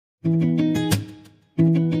Sorry.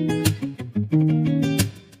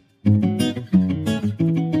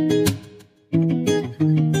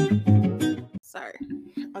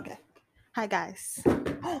 Okay. Hi, guys.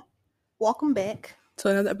 Welcome back to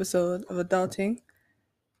another episode of Adulting.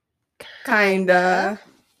 Kinda.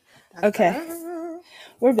 Okay.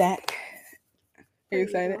 We're back. Are you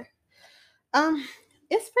excited?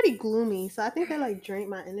 It's pretty gloomy, so I think that like drained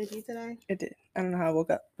my energy today. It did. I don't know how I woke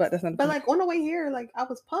up, but that's not. But like on the way here, like I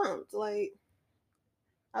was pumped. Like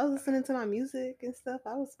I was listening to my music and stuff.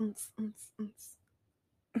 I was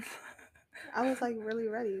I was like really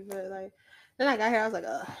ready, but like then I got here, I was like,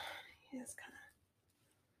 yeah, it's kind of.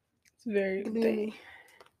 It's very gloomy.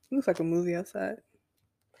 It looks like a movie outside.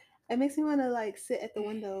 It makes me want to like sit at the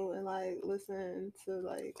window and like listen to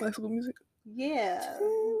like classical music. Yeah.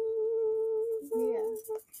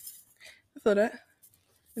 I feel that.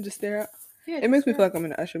 And just stare out. Yeah, it makes me feel like I'm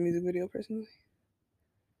in an Usher music video personally.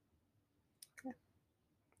 Yeah.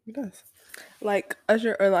 It does. Like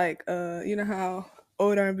Usher or like you know how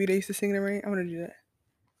old R&B they used to sing in the rain? I want to do that.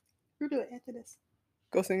 We'll do it after this.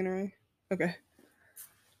 Go sing in the rain? Okay.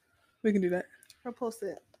 We can do that. I'll post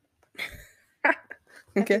it.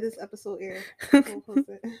 Okay. After this episode airs, we'll post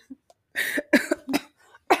it.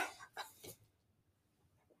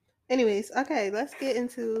 Anyways, okay, let's get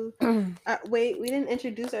into. Wait, we didn't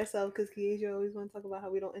introduce ourselves because Kiesia always want to talk about how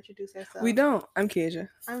we don't introduce ourselves. We don't. I'm Kiesia.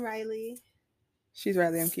 I'm Riley. She's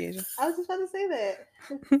Riley. I'm Kiesia. I was just about to say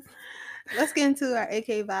that. Let's get into our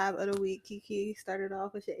AK vibe of the week. Kiki started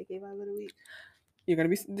off with your AK vibe of the week.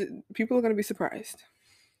 People are gonna be surprised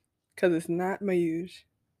because it's not my usual.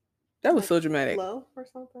 That was like so dramatic. Flow or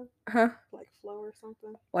something? Huh? Like flow or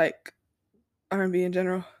something? Like R&B in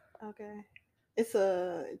general. Okay. It's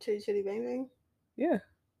a Chitty Chitty Bang Bang? Yeah.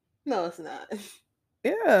 No, it's not.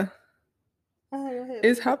 Yeah. Oh, go ahead.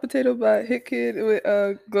 It's Hot Potato by Hit Kid with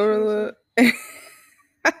Glorilla.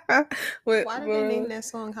 Why did they name that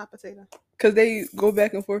song Hot Potato? Because they go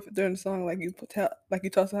back and forth during the song like you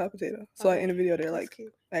toss a hot potato. So okay. like in the video they're That's like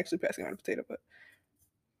cute. Actually passing around a potato, but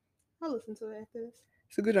I'll listen to it after this.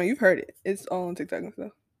 It's a good one. You've heard it. It's all on TikTok and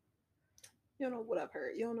stuff. You don't know what I've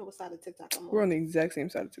heard. You don't know what side of TikTok I'm on. We're on the exact same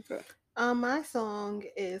side of TikTok. My song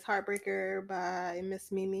is Heartbreaker by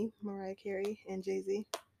Miss Mimi, Mariah Carey, and Jay-Z.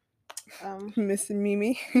 Miss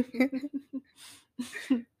Mimi.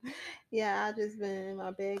 Yeah, I just been in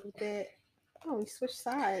my bag with that. Oh, we switched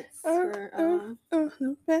sides for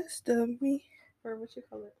the best of me. For what you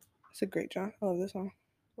call it? It's a great John. I love this song.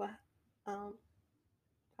 What?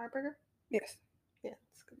 Heartbreaker? Yes. Yeah,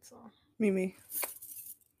 it's a good song. Mimi.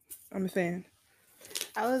 I'm a fan.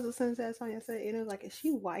 I was listening to that song yesterday and it was like, is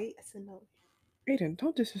she white? I said no. Aiden,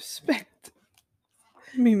 don't disrespect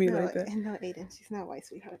Mimi like that. No, Aiden, she's not white,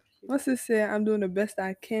 sweetheart. What's it say? I'm doing the best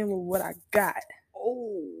I can with what I got.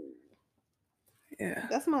 Oh. Yeah.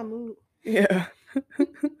 That's my mood. Yeah.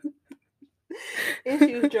 And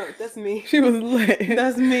she was drunk. That's me. She was lit.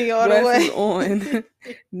 That's me all the way. on.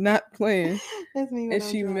 Not playing. That's me when and I'm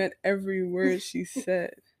she drunk. meant every word she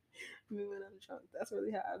said. Me when I'm drunk. That's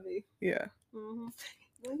really how I be. Yeah. Mm-hmm.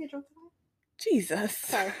 You want to get drunk tonight? Jesus.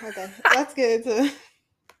 Sorry. Okay. Let's get into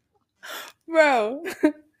Bro.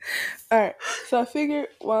 Alright. So I figured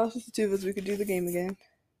while it's just the two of us, we could do the game again.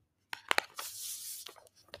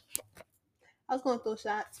 I was going to throw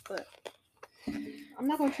shots, but I'm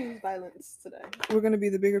not going to choose violence today. We're going to be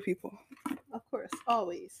the bigger people. Of course.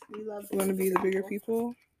 Always. We love We're going to be the bigger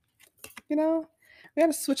people. You know, we got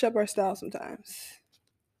to switch up our style sometimes.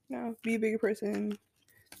 You know, be a bigger person.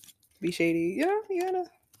 Be shady. You know, you gotta.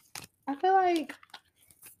 I feel like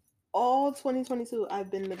all 2022, I've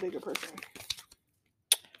been the bigger person.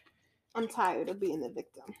 I'm tired of being the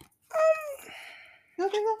victim. You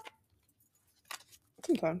don't think so?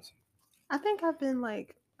 Sometimes. I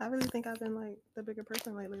really think I've been like the bigger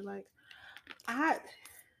person lately. Like, I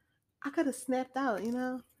could have snapped out, you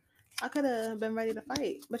know? I could have been ready to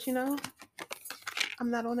fight. But, you know, I'm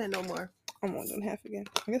not on that no more. I'm on doing half again.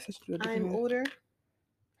 I guess I should do it. I'm older.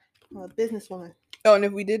 I'm a businesswoman. Oh, and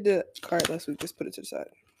if we did the card last week, just put it to the side.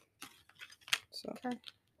 So. Okay.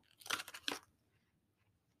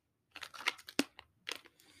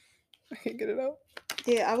 I can't get it out.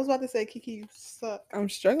 Yeah, I was about to say, Kiki, you suck. I'm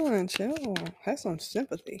struggling. Chill. Have some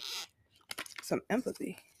sympathy. Some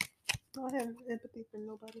empathy. I don't have empathy for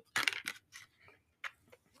nobody.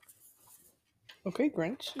 Okay,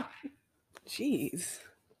 Grinch. Jeez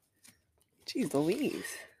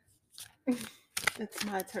Louise. It's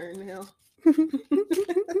my turn now.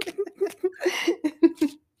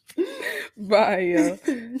 Bye, yo.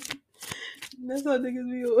 That's how niggas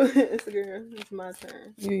be on Instagram. It's my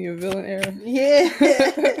turn. You in your villain era? Yeah.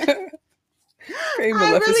 Okay, I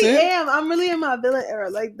Maleficent. really am. I'm really in my villain era.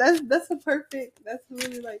 Like that's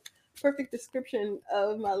really like perfect description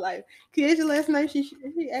of my life. Kiesha last night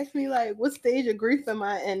she asked me like, what stage of grief am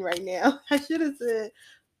I in right now? I should have said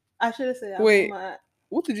I'm on Wait, my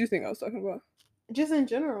what did you think I was talking about? just in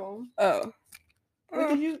general. Oh. What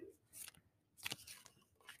did you?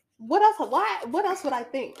 What else? Why? What else would I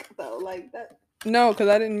think though? Like that. No, because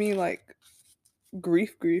I didn't mean like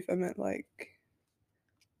grief. I meant like.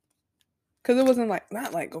 Because it wasn't like,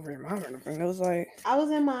 not like over your mom or anything. It was like. I was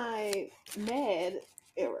in my mad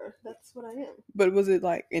era. That's what I am. But was it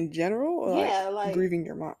like in general or Yeah, like grieving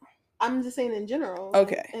your mom? I'm just saying in general.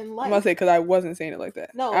 Okay. Like, in I'm life. about to say, because I wasn't saying it like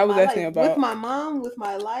that. No, I was my asking life about. with my mom, with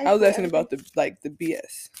my life. I was with asking about everything. the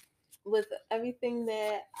BS. With everything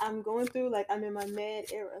that I'm going through, like I'm in my mad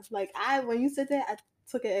era. Like when you said that, I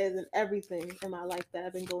took it as in everything in my life that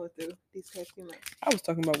I've been going through these past few months. I was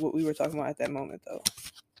talking about what we were talking about at that moment, though.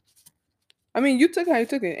 I mean, you took how you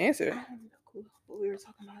took it. Answer. I don't even know what we were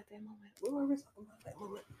talking about at that moment. What were we talking about at that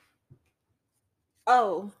moment?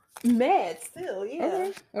 Oh, mad still,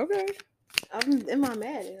 yeah. Okay. I'm in my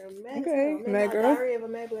mad era. Mad Okay, still. mad girl. Diary of a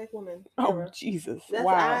Mad Black Woman. Oh, era. Jesus. That's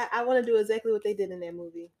wow. I want to do exactly what they did in that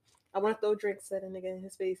movie. I want to throw drinks at a nigga in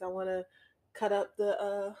his face. I want to cut up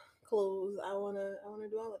the clothes. I want to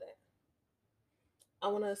do all of that. I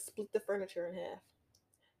want to split the furniture in half.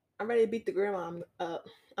 I'm ready to beat the grandma up,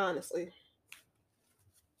 honestly.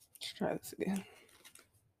 Let's try this again.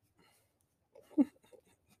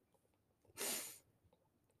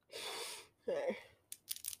 Okay.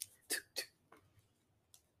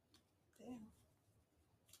 Damn.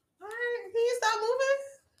 All right, can you stop moving?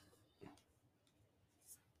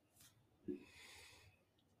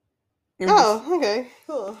 Oh, okay,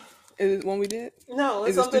 cool. Is it one we did? No,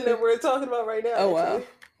 it's something that we're talking about right now. Oh, actually.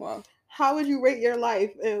 wow. How would you rate your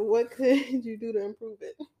life, and what could you do to improve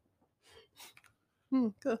it?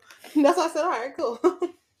 Cool. That's why I said, all right, cool.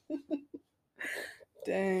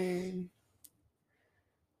 Dang.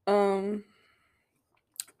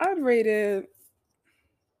 I'd rate it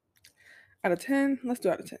out of 10. Let's do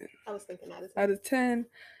out of 10. I was thinking out of 10. Out of 10,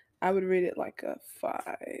 I would rate it like a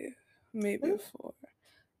 5, maybe a 4.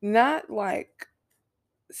 Not like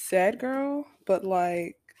sad girl, but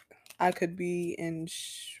like I could be and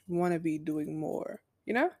want to be doing more.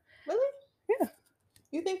 You know? Really? Yeah.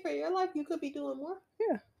 You think for your life you could be doing more?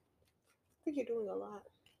 Yeah. I think you're doing a lot.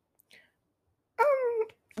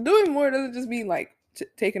 Doing more doesn't just mean like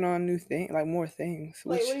taking on new things, like more things.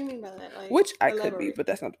 Like, what do you mean by that? Like, which I could be, but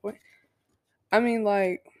that's not the point. I mean,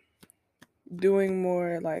 like doing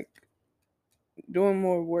more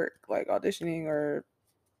work, like auditioning or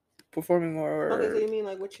performing more. Or, okay, so you mean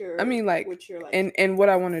like what you're? I mean, like what you're like, and what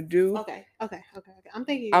I want to do. Okay. I'm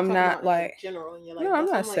thinking. I'm not like general in your life. No, I'm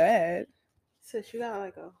not sad. Sis, you got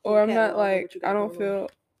like a. Or I'm not like I don't feel,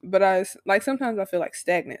 but I like sometimes I feel like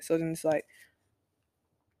stagnant. So then it's like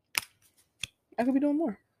I could be doing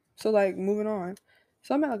more. So like moving on.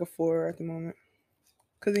 So I'm at like a 4 at the moment.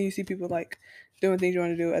 Because then you see people like doing things you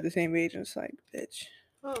want to do at the same age, and it's like, bitch.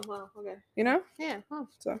 Oh wow, okay. You know? Yeah. Oh.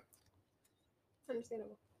 So.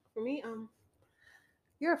 Understandable. For me,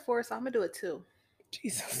 you're a 4, so I'm gonna do a 2.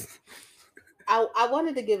 Jesus. I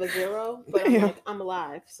wanted to give a 0, but I'm like I'm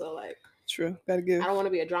alive, so like. True. Gotta give. I don't want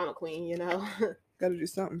to be a drama queen, you know. Gotta do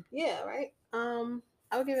something. Yeah. Right.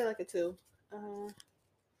 I would give it like a 2.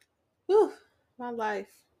 Whew, my life.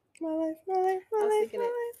 I was thinking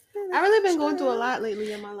it. I've really been going through a lot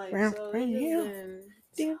lately in my life, so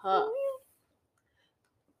it's been tough.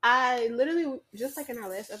 I literally, just like in our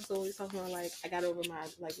last episode, we were talking about like I got over my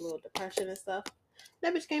like little depression and stuff.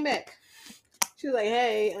 That bitch came back. She was like,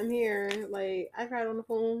 "Hey, I'm here." Like I cried on the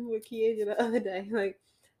phone with Kiesha the other day. Like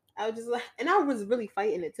I was just like, and I was really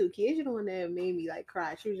fighting it too. Kiesha the one that made me like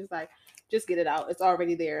cry. She was just like, "Just get it out. It's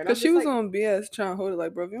already there." Because she was like, on BS trying to hold it.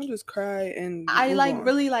 Like, bro, if you don't just cry and I like on.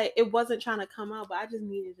 Really like it wasn't trying to come out, but I just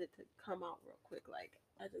needed it to come out real quick. Like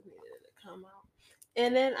I just needed it to come out.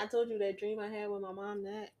 And then I told you that dream I had with my mom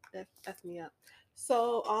that effed me up.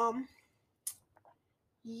 So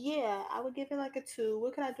yeah, I would give it like a 2.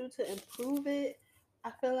 What could I do to improve it?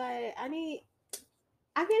 I feel like I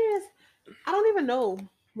don't even know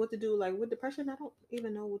what to do. Like with depression, I don't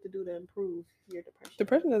even know what to do to improve your depression.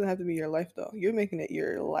 Depression doesn't have to be your life though. You're making it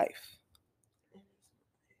your life.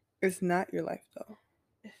 It's not your life though.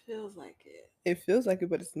 It feels like it. It feels like it,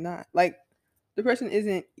 but it's not. Like depression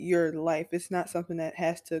isn't your life. It's not something that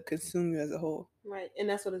has to consume you as a whole. Right, and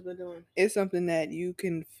that's what it's been doing. It's something that you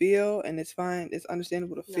can feel, and it's fine. It's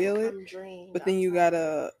understandable to feel it. I'm drained. But then you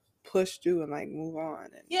gotta push through and like move on.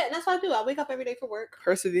 And yeah, and that's what I do. I wake up every day for work.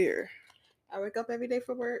 Persevere. I wake up every day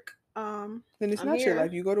for work. Then it's I'm not your here.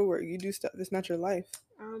 life. You go to work, you do stuff. It's not your life.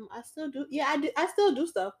 I still do. Yeah, I do. I still do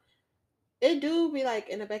stuff. It do be like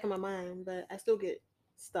in the back of my mind, but I still get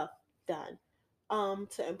stuff done.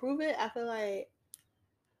 To improve it, I feel like.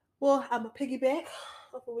 Well, I'm a piggyback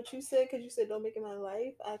off of what you said because you said don't make it my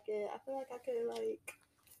life. I can. I feel like I could like.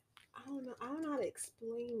 I don't know. I don't know how to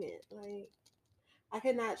explain it. Like I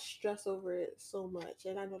cannot stress over it so much,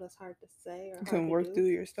 and I know that's hard to say or You hard can to work do. through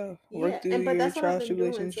your stuff. Yeah, Work through and but your that's what I've trials, been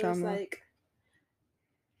doing. tribulations, So it's trauma. like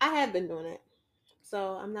I have been doing it.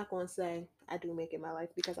 So I'm not going to say I do make it my life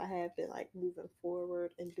because I have been like moving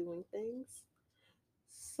forward and doing things.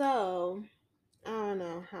 So I don't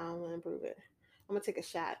know how I'm gonna improve it. I'm gonna take a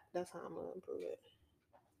shot. That's how I'm gonna improve it.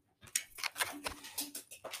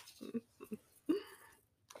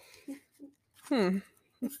 Hmm.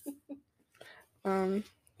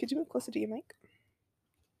 Could you move closer to your mic?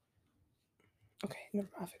 Okay, never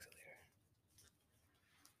mind. I'll fix it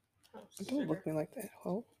Oh, later. Don't look me like that.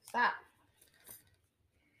 Oh. Stop.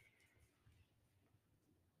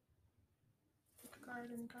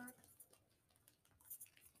 Garden card.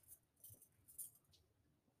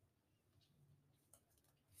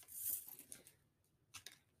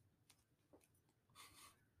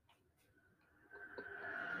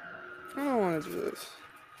 I don't want to do this.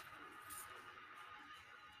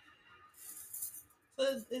 So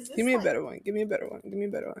is Give this me a like? better one. Give me a better one. Give me a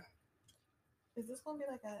better one. Is this gonna be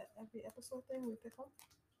like a every episode thing we pick up?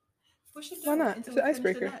 We should Why do it not? until It's an we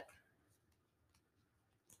finish the icebreaker. deck.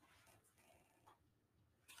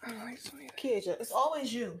 I don't like so either. Kia, it's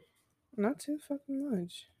always you. Not too fucking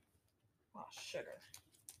much. Oh, sugar.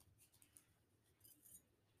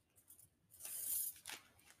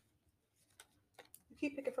 You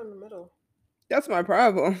keep picking from the middle. That's my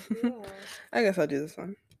problem. Yeah. I guess I'll do this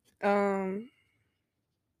one. I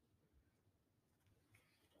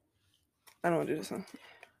don't want to do this one.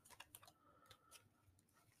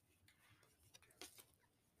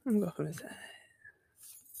 I'm going from this side.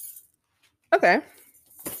 Okay.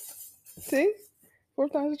 See? 4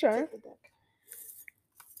 times a charm. Take the deck.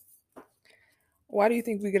 Why do you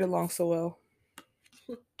think we get along so well?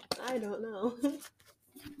 I don't know.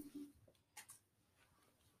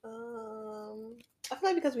 I feel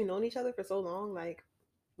like because we known each other for so long, like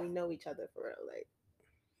we know each other for real. Like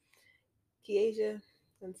Kiesia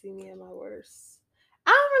can see me at my worst.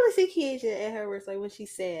 I don't really see Kiesia at her worst. Like when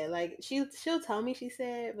she's sad, like she'll tell me she's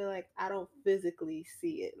sad, but like I don't physically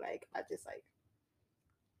see it. Like I just like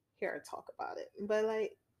hear her talk about it. But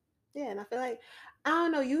like yeah, and I feel like I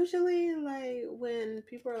don't know. Usually, like when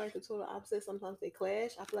people are like the total opposite, sometimes they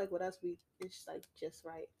clash. I feel like with us, we it's like just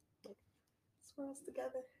right. Like swirls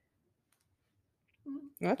together.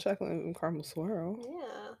 Not chocolate and caramel swirl.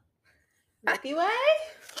 Yeah. Milky Way.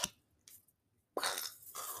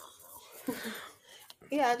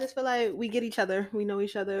 Yeah, I just feel like we get each other. We know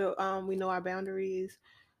each other. We know our boundaries.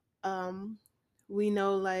 Um, we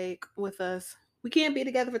know like with us, we can't be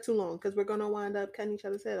together for too long because we're gonna wind up cutting each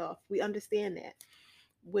other's head off. We understand that.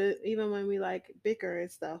 With even when we like bicker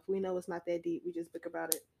and stuff, we know it's not that deep. We just bicker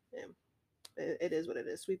about it. And it is what it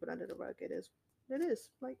is. Sweep it under the rug. It is. It is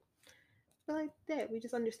like I feel like that. We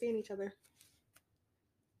just understand each other.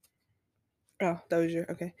 Oh, that was your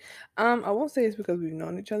okay. I won't say it's because we've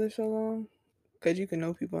known each other so long, because you can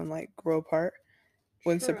know people and like grow apart.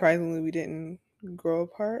 When True. surprisingly we didn't grow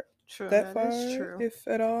apart True. that That is far, true. if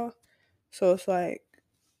at all. So it's like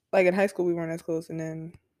in high school we weren't as close, and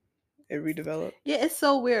then it redeveloped. Yeah, it's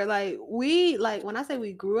so weird. Like we like when I say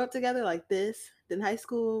we grew up together like this, then high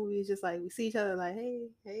school we just like we see each other like hey,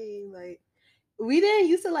 hey, like we didn't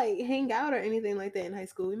used to like hang out or anything like that in high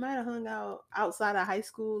school. We might have hung out outside of high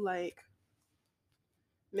school like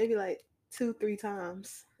maybe like 2, 3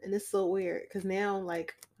 times. And it's so weird because now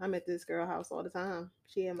like I'm at this girl house all the time.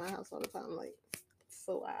 She at my house all the time. Like it's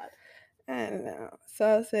so odd. I don't know. So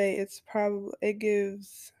I'll say it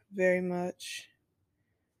gives very much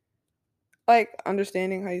like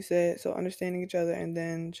understanding how you said, so understanding each other and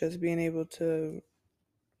then just being able to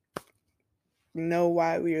know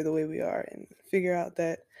why we are the way we are and figure out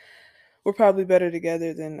that we're probably better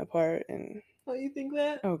together than apart. And Oh, you think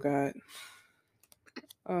that? oh god,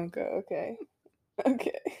 okay,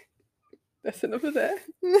 okay, that's enough of that.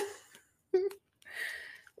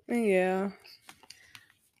 Yeah,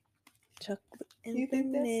 chocolate and You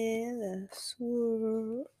think that's vanilla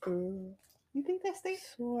swirl. you think that's state?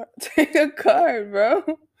 Swirl. Take a card, bro.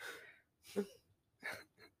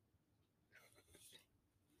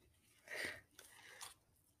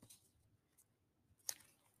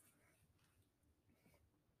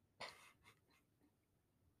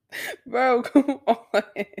 Bro, come on.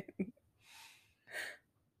 I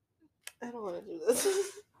don't want to do this.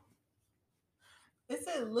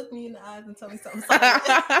 look me in the eyes and tell me something silent.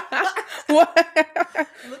 What?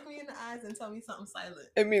 Look me in the eyes and tell me something silent.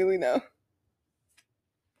 Immediately no.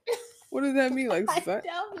 What does that mean? Like, I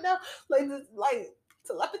don't know. Like this, like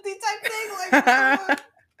telepathy type thing. Like,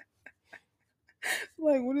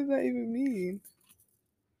 like, what does that even mean?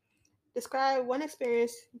 Describe one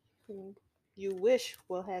experience you wish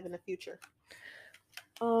we'll have in the future.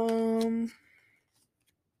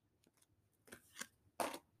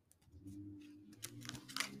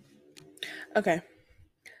 Okay.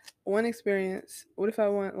 One experience. What if I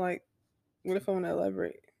want to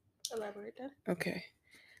elaborate? Elaborate that. Okay.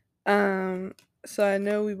 So I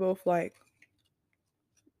know we both like.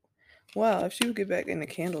 Wow, if she would get back into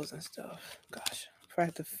candles and stuff, gosh, if I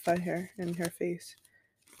had to fight her in her face.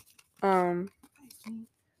 I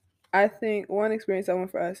think one experience I want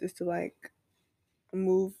for us is to like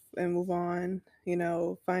move on, you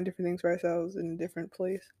know, find different things for ourselves in a different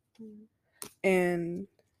place. And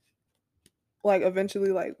like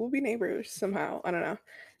eventually like we'll be neighbors somehow. I don't know.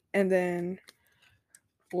 And then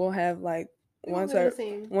we'll have like once our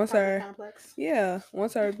complex.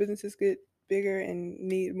 once our businesses get bigger and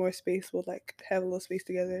need more space, we'll like have a little space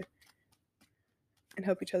together and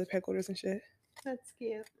help each other pack orders and shit. That's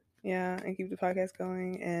cute. Yeah, and keep the podcast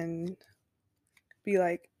going and be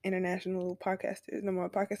like international podcasters, number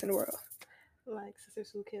one podcast in the world. Like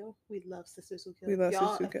Sisters Who Kill. We love Sisters Who Kill. We love y'all,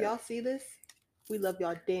 Sisters Who Kill. If y'all see this, we love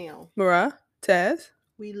y'all down. Mariah, Taz.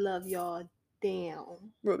 We love y'all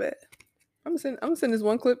down. Real bad. I'm gonna send this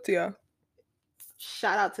one clip to y'all.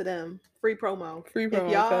 Shout out to them. Free promo.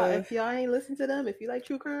 If y'all ain't listen to them, if you like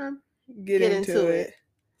true crime, get into it.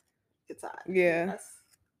 It's odd. Yeah. That's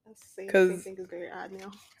saying the same thing is very odd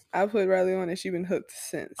now. I put Riley on and she been hooked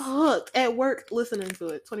since. Hooked at work, listening to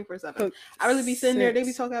it 24/7. I really be sitting there. They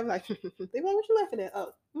be talking. I'm like, they be like, what you laughing at?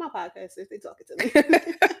 Oh, my podcasters. They talking to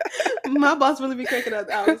me. My boss really be cracking up.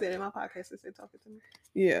 I always say that my podcasters. They talking to me.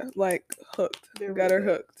 Yeah, like hooked. They're got her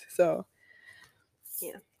hooked. So.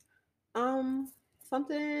 Yeah.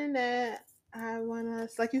 Something that I want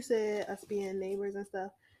us, like you said, us being neighbors and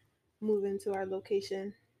stuff, moving to our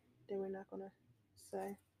location. That we're not gonna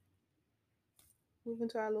say. Moving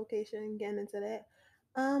to our location, getting into that.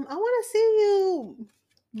 I want to see you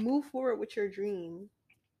move forward with your dream.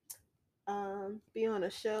 Be on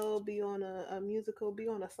a show, be on a musical, be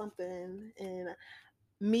on a something, and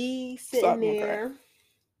me sitting there.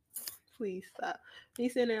 Please stop. Me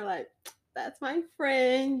sitting there like, that's my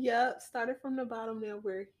friend. Yep, started from the bottom. Now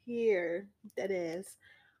we're here. That is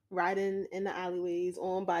riding in the alleyways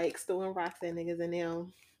on bikes, throwing rocks at niggas, and now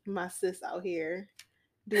my sis out here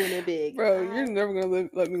doing it big. Bro, you're never gonna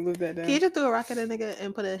let me live that down. He just threw a rock at a nigga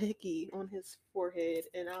and put a hickey on his forehead,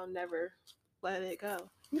 and I'll never let it go.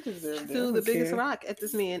 You deserve it. Threw the biggest rock at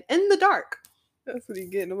this man in the dark. That's what he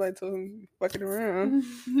get. Nobody told him fucking around.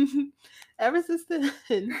 Ever since then,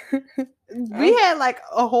 we had like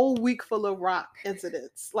a whole week full of rock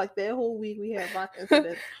incidents. Like that whole week, we had rock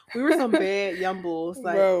incidents. We were some bad young bulls.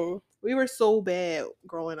 Like, bro, we were so bad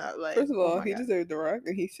growing up. Like, first of all, he deserved the rock,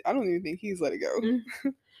 and I don't even think he's let it go.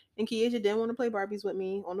 And Kiesha didn't want to play Barbies with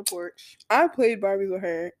me on the porch. I played Barbies with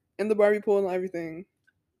her in the Barbie pool and everything.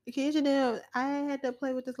 Kiesha didn't. I had to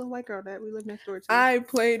play with this little white girl that we lived next door to. I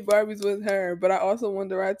played Barbies with her, but I also wanted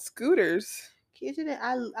to ride scooters. Kiesha did.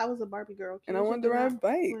 I was a Barbie girl. Kiesha and I wanted to ride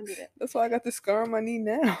bikes. That's why I got the scar on my knee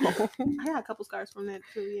now. I got a couple scars from that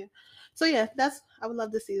too. Yeah. So yeah, I would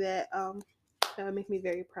love to see that. That would make me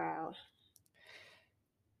very proud.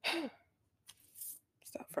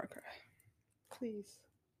 Stop for a cry. Please.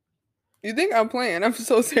 You think I'm playing? I'm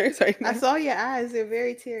so serious right now. I saw your eyes. They're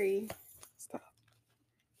very teary. Stop.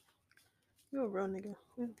 You're a real nigga.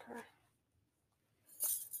 I'm gonna cry.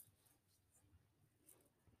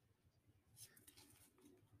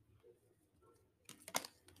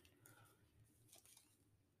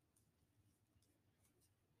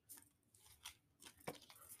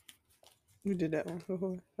 You did that one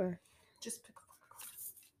before. Sorry. Just pick up.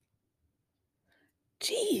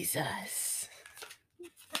 Jesus.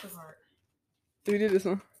 That was hard. We did this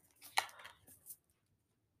one.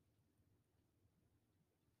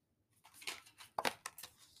 What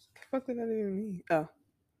the fuck did that even mean? Oh.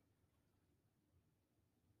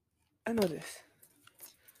 I know this.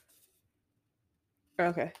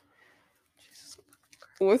 Okay.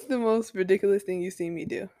 What's the most ridiculous thing you've seen me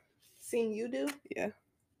do? Seen you do? Yeah.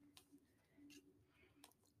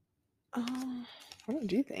 What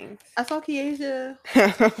do you think? I saw Kiesha.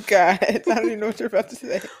 Oh God, I don't even know what you're about to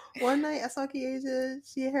say. One night I saw Kiesha.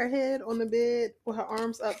 She had her head on the bed with her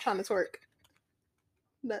arms up trying to twerk.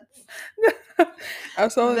 I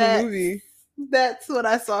saw it in the movie. That's what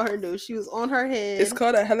I saw her do. She was on her head. It's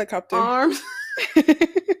called a helicopter. Arms.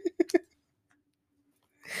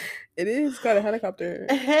 It is called a helicopter.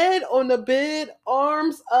 Head on the bed,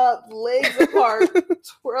 arms up, legs apart,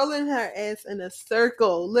 twirling her ass in a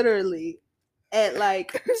circle, literally, at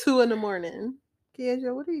like 2 a.m.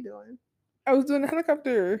 Keisha, what are you doing? I was doing a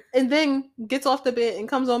helicopter. And then gets off the bed and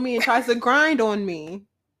comes on me and tries to grind on me.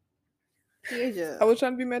 Keisha. I was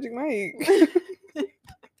trying to be Magic Mike.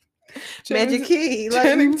 Magic Key.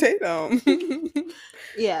 Channing Tatum.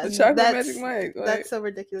 Yeah, the chocolate Magic Mike. Like, that's a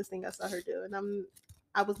ridiculous thing I saw her do, and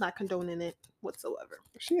I was not condoning it whatsoever.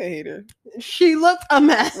 She a hater. She looked a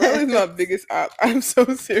mess. Riley's my biggest op. I'm so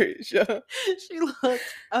serious, yo. She looked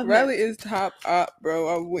a Riley mess. is top op, bro.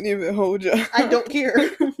 I wouldn't even hold you. I don't care.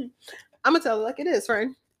 I'm gonna tell her like it is,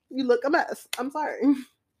 friend. You look a mess. I'm sorry.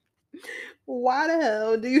 Why the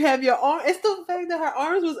hell do you have your arm? It's the fact that her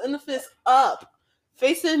arms was in the fist up,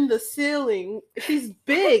 facing the ceiling. She's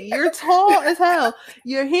big. You're tall as hell.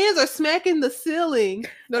 Your hands are smacking the ceiling,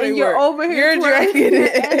 No, and you're over here. You're dragging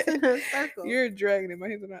it. In a circle. You're dragging it. My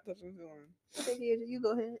hands are not touching the ceiling. Okay, Keisha, you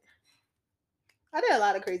go ahead. I did a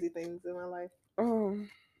lot of crazy things in my life.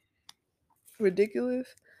 Ridiculous.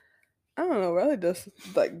 I don't know. Riley does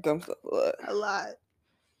like dumb stuff a lot. A lot.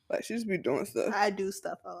 Like she just be doing stuff. I do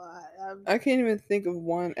stuff a lot. I can't even think of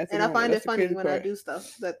one at the and moment. I find That's it funny when I do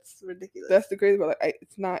stuff that's ridiculous. That's the crazy part. Like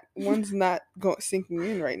it's not one's not sinking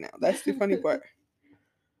in right now. That's the funny part.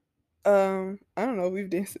 I don't know. We've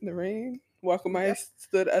danced in the rain. Walkamai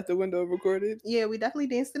stood at the window recorded. Yeah, we definitely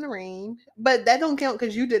danced in the rain, but that don't count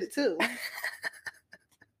because you did it too.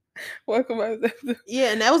 Walkamai was at the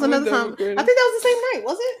and that was another time. Recorded. I think that was the same night,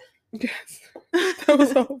 was it? Yes. That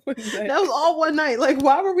was all one night. That was all one night. Like,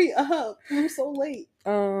 why were we up? We were so late. I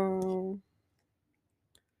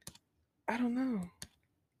don't know.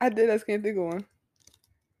 I just can't think of one.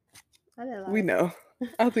 I did a lot. We know.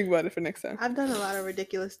 I'll think about it for next time. I've done a lot of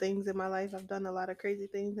ridiculous things in my life. I've done a lot of crazy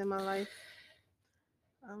things in my life.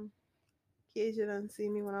 Keisha done see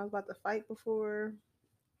me when I was about to fight before.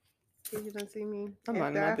 Keisha done see me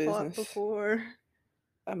after I fought before.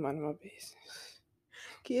 I'm minding my business.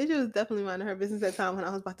 Keisha was definitely minding her business that time when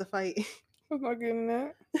I was about to fight. I was not getting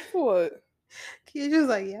that. What? Keisha was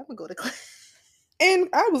like, yeah, I'm gonna go to class. And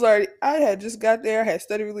I had just got there. I had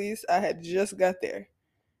study release. I had just got there.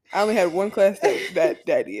 I only had one class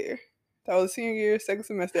that year. That was senior year, second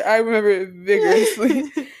semester. I remember it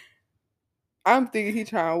vigorously. I'm thinking he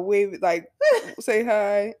trying to wave it, like, say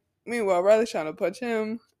hi. Meanwhile, Riley's trying to punch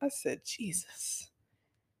him. I said, Jesus.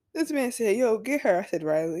 This man said, yo, get her. I said,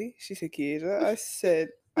 Riley. She said, Keisha. I said,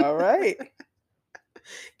 all right.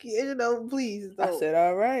 Keisha, no, please don't. I said,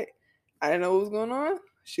 all right. I didn't know what was going on.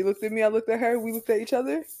 She looked at me. I looked at her. We looked at each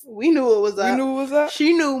other. We knew it was up. We knew it was up.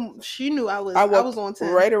 She knew I was on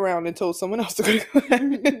time. Right around and told someone else to go to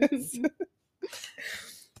class.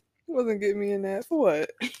 Wasn't getting me in that. For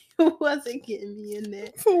what? Wasn't getting me in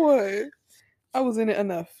that. For what? I was in it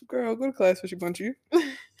enough. Girl, go to class before she punch you.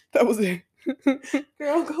 That was it.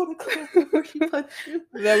 Girl, go to class before she punch you.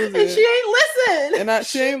 That was and it. She ain't listen. And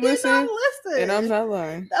she ain't listen. And I'm not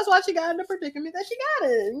lying. That's why she got in the predicament that she got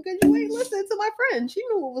in. Because you ain't listening to my friend. She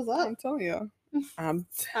knew what was up. I'm telling y'all. I'm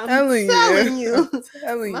telling you. I'm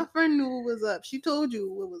telling you. My friend knew what was up. She told you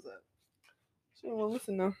what was up. She didn't want to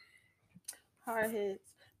listen though. Hard heads.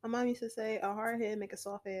 My mom used to say, a hard head make a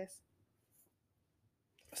soft ass.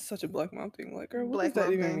 Such a black mom thing. Like, girl, what black does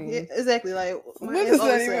that even mean? Yeah, exactly. Like, what does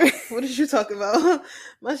that even mean? What did you talking about?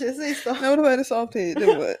 My shit say soft. Now, what about a soft head?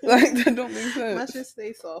 Then what? Like, that don't make sense. My shit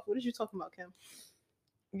stay soft. What did you talking about, Kim?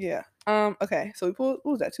 Yeah. Okay. So we pulled,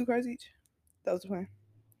 what was that? 2 cards each? That was the plan.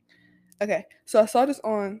 Okay. So I saw this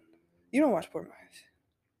on, you don't watch Poor Minds.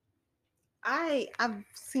 I've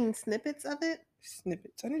seen snippets of it.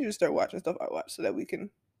 Snippets. I need you to start watching stuff I watch so that we can.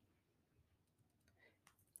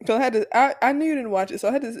 So I knew you didn't watch it, so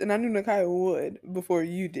I had this, and I knew Nakai would before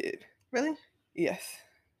you did. Really? Yes.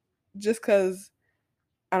 Just because,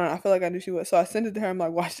 I don't know, I feel like I knew she would. So I sent it to her, I'm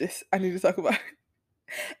like, watch this. I need to talk about it.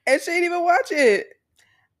 And she didn't even watch it.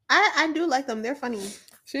 I do like them. They're funny.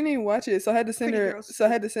 She didn't even watch it, so I had to send Pretty her. girls. So I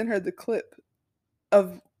had to send her the clip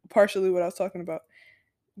of partially what I was talking about.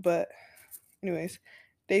 But, anyways,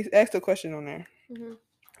 they asked a question on there. Mm-hmm.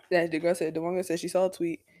 That the one girl said she saw a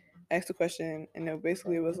tweet, asked a question, and then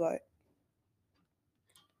basically it was like,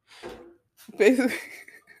 basically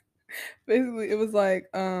it was like,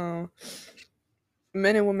 men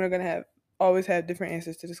and women are gonna always have different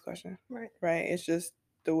answers to this question. Right. Right. It's just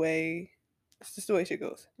the way shit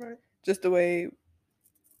goes. Right. Just the way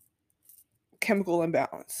chemical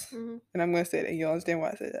imbalance. Mm-hmm. And I'm gonna say that, and you'll understand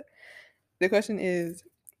why I say that. The question is,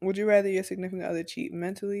 would you rather your significant other cheat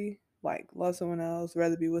mentally like love someone else,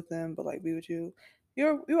 rather be with them, but like be with you.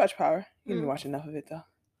 You watch Power. You didn't watch enough of it though.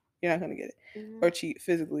 You're not gonna get it. Or cheat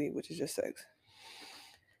physically, which is just sex.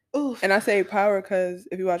 Oof. And I say Power because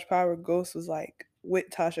if you watch Power, Ghost was like with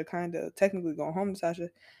Tasha, kind of technically going home to Tasha,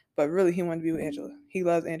 but really he wanted to be with Angela. He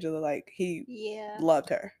loves Angela, like he loved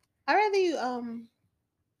her. I'd rather you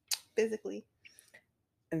physically.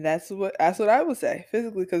 And that's what I would say,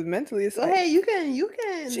 physically, because mentally it's Go like, ahead, you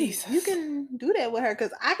can Jesus. you can do that with her,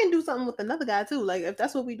 because I can do something with another guy too. Like if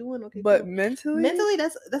that's what we doing, okay. But cool. mentally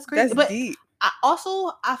that's crazy. that's But deep.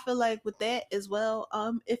 I feel like with that as well,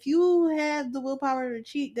 if you have the willpower to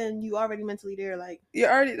cheat, then you already mentally there. Like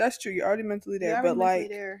that's true. You're already mentally there. You're already But mentally like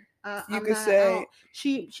there. you I'm could not. say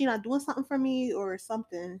she not doing something for me or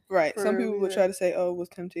something. right. Some people would try to say, "Oh, it was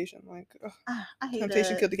temptation." Like I hate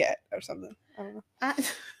temptation killed the cat or something. I don't know.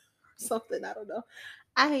 Something I don't know.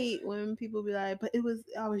 I hate when people be like, "But I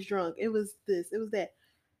was drunk. It was this. It was that."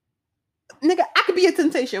 Nigga, I could be a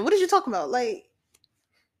temptation. What are you talking about? Like,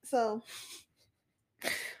 so.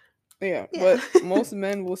 Yeah, but most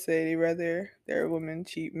men will say they rather their woman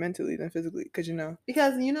cheat mentally than physically, because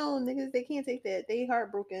because niggas, they can't take that. They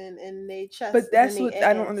heartbroken and they chest. But that's what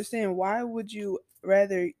I don't understand. Why would you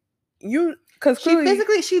rather you? Because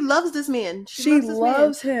clearly she loves this man. She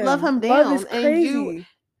loves him. Love him down. Love is crazy.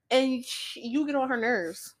 And you get on her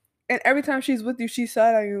nerves. And every time she's with you, she's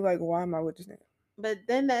side on you like, why am I with this nigga? But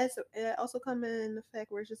then it also come in the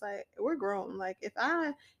fact where it's just like, we're grown. Like if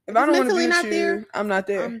I don't want to be with you, I'm not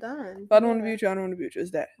there. I'm done. If I don't want to be with you, I don't want to be with you.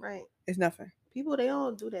 It's that. Right. It's nothing. People, they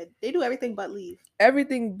don't do that. They do everything but leave.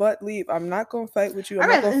 Everything but leave. I'm not gonna fight with you. I'm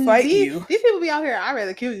not gonna fight you. These people be out here. I'd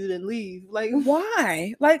rather kill you than leave. Like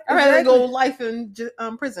why? Like I'd rather go life in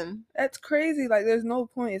prison. That's crazy. Like there's no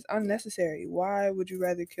point. It's unnecessary. Why would you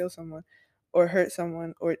rather kill someone or hurt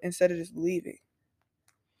someone or instead of just leaving?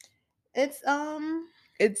 It's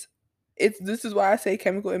this is why I say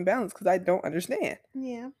chemical imbalance, because I don't understand.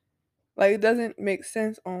 Yeah. Like it doesn't make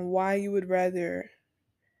sense on why you would rather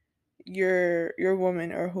your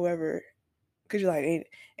woman or whoever, because you're like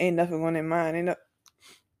ain't nothing going in mine.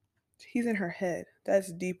 He's in her head.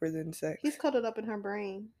 That's deeper than sex. He's cuddled up in her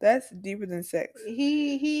brain. That's deeper than sex.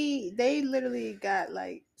 They literally got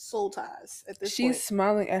like soul ties at this point. She's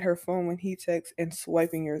smiling at her phone when he texts and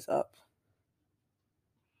swiping yours up.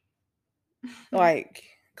 Like,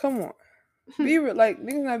 come on. Be like,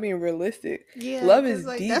 niggas not being realistic. Yeah, love is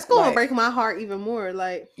like, deep. That's gonna break my heart even more.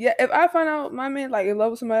 Like, yeah, if I find out my man like in love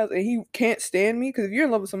with somebody else and he can't stand me, because if you're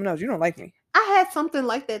in love with someone else, you don't like me. I had something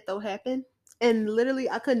like that though happen, and literally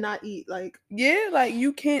I could not eat. Like, yeah, like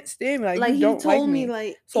you can't stand me. Like you don't he told like me, me.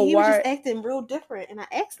 like, so he why was just acting real different, and I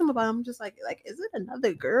asked him about it. I'm just like, is it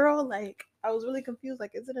another girl? Like, I was really confused.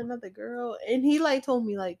 Like, is it another girl? And he like told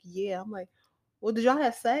me like, yeah. I'm like, well, did y'all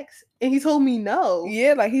have sex? And he told me no.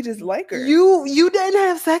 Yeah, like he just like her. You didn't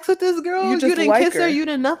have sex with this girl? You didn't like kiss her? You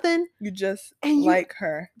did nothing? You just like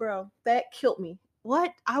her. Bro, that killed me.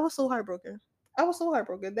 What? I was so heartbroken.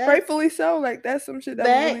 That, rightfully so. Like that's some shit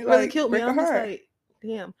that really, like, killed me. I'm just like,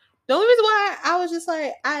 damn. The only reason why I was just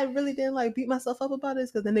like, I really didn't like beat myself up about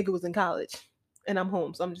this, because the nigga was in college and I'm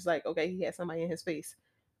home. So I'm just like, okay, he had somebody in his face.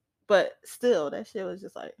 But still, that shit was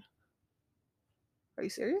just like, are you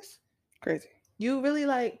serious? Crazy. You really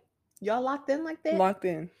like, y'all locked in like that? Locked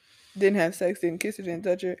in. Didn't have sex, didn't kiss her, didn't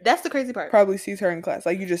touch her. That's the crazy part. Probably sees her in class.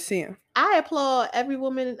 Like you just see him. I applaud every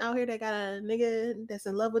woman out here that got a nigga that's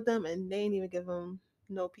in love with them and they ain't even give them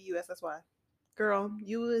no PUSSY. Girl,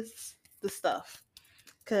 you is the stuff.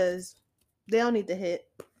 Because they don't need to hit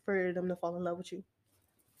for them to fall in love with you.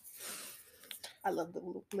 I love the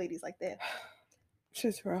ladies like that.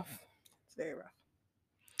 Shit's rough. It's very rough.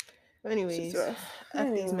 But anyways, F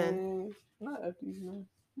these men. Not F these men.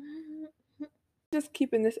 Just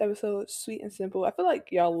keeping this episode sweet and simple. I feel like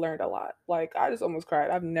y'all learned a lot. Like, I just almost cried.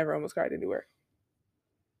 I've never almost cried anywhere.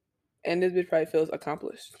 And this bitch probably feels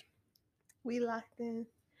accomplished. We locked in.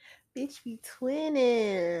 Bitch, we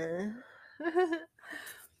twinning.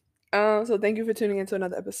 So thank you for tuning into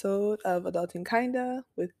another episode of Adulting Kinda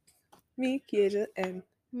with me, Kieja, and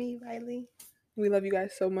me, Riley. We love you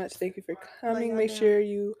guys so much. Thank you for coming. Make sure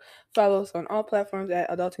you follow us on all platforms at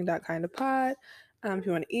adulting.kindapod. If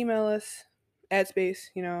you want to email us, add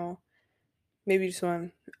space, maybe just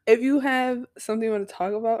one. If you have something you want to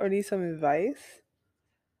talk about or need some advice,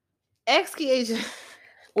 ask Kieja.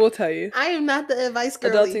 We'll tell you. I am not the advice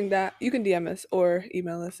girly. You can DM us or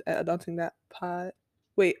email us at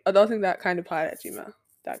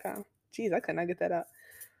adulting.kindapod@gmail.com. Jeez, I could not get that out.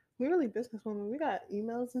 We're really businesswomen. We got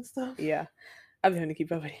emails and stuff. Yeah. I've been having to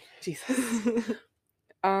keep up with you. Jesus.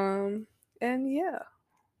 And yeah.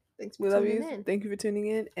 Thanks for we love you. In. Thank you for tuning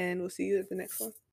in, and we'll see you at the next one.